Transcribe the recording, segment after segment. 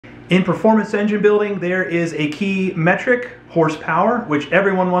In performance engine building, there is a key metric, horsepower, which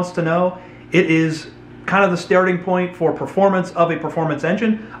everyone wants to know. It is kind of the starting point for performance of a performance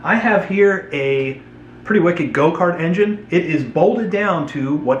engine. I have here a pretty wicked go-kart engine. It is bolted down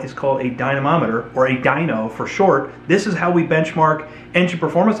to what is called a dynamometer, or a dyno for short. This is how we benchmark engine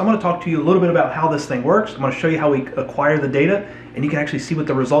performance. I'm going to talk to you a little bit about how this thing works. I'm going to show you how we acquire the data, and you can actually see what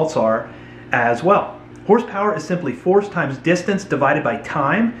the results are as well. Horsepower is simply force times distance divided by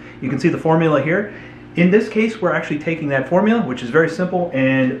time. You can see the formula here. In this case, we're actually taking that formula, which is very simple,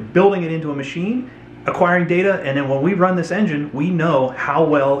 and building it into a machine, acquiring data, and then when we run this engine, we know how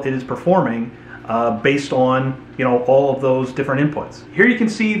well it is performing based on all of those different inputs. Here you can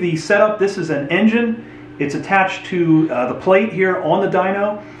see the setup. This is an engine. It's attached to the plate here on the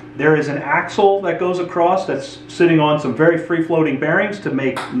dyno. There is an axle that goes across that's sitting on some very free-floating bearings to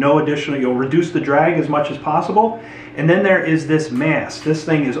make no additional, you'll reduce the drag as much as possible. And then there is this mass. This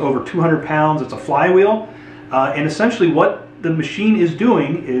thing is over 200 pounds. It's a flywheel. And essentially what the machine is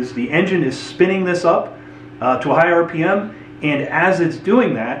doing is the engine is spinning this up to a high RPM. And as it's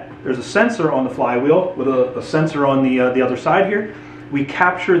doing that, there's a sensor on the flywheel with a sensor on the other side here. We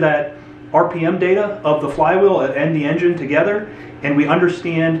capture that RPM data of the flywheel and the engine together, and we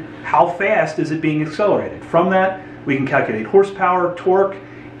understand how fast is it being accelerated. From that, we can calculate horsepower, torque,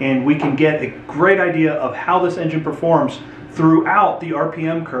 and we can get a great idea of how this engine performs throughout the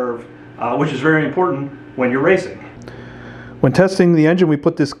RPM curve, which is very important when you're racing. When testing the engine, we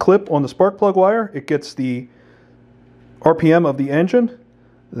put this clip on the spark plug wire. It gets the RPM of the engine.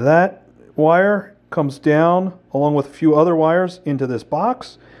 That wire comes down along with a few other wires into this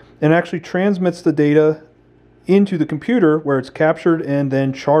box and actually transmits the data into the computer where it's captured and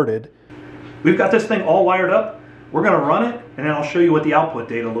then charted. We've got this thing all wired up. We're going to run it, and then I'll show you what the output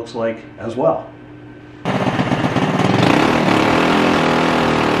data looks like as well.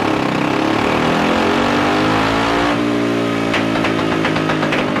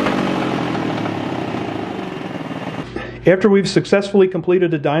 After we've successfully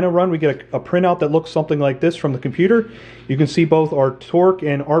completed a dyno run, we get a printout that looks something like this from the computer. You can see both our torque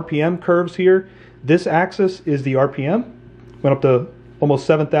and RPM curves here. This axis is the RPM, went up to almost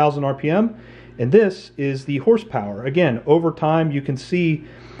 7,000 RPM, and this is the horsepower. Again, over time you can see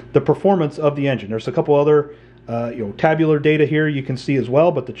the performance of the engine. There's a couple other tabular data here you can see as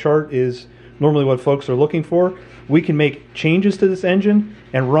well, but the chart is normally what folks are looking for. We can make changes to this engine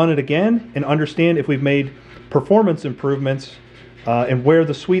and run it again and understand if we've made performance improvements and where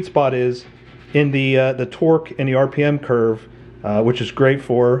the sweet spot is in the torque and the RPM curve, which is great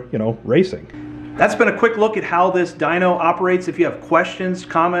for racing. That's been a quick look at how this dyno operates. If you have questions,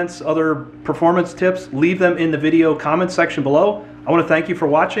 comments, other performance tips, leave them in the video comment section below. I want to thank you for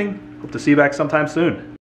watching. Hope to see you back sometime soon.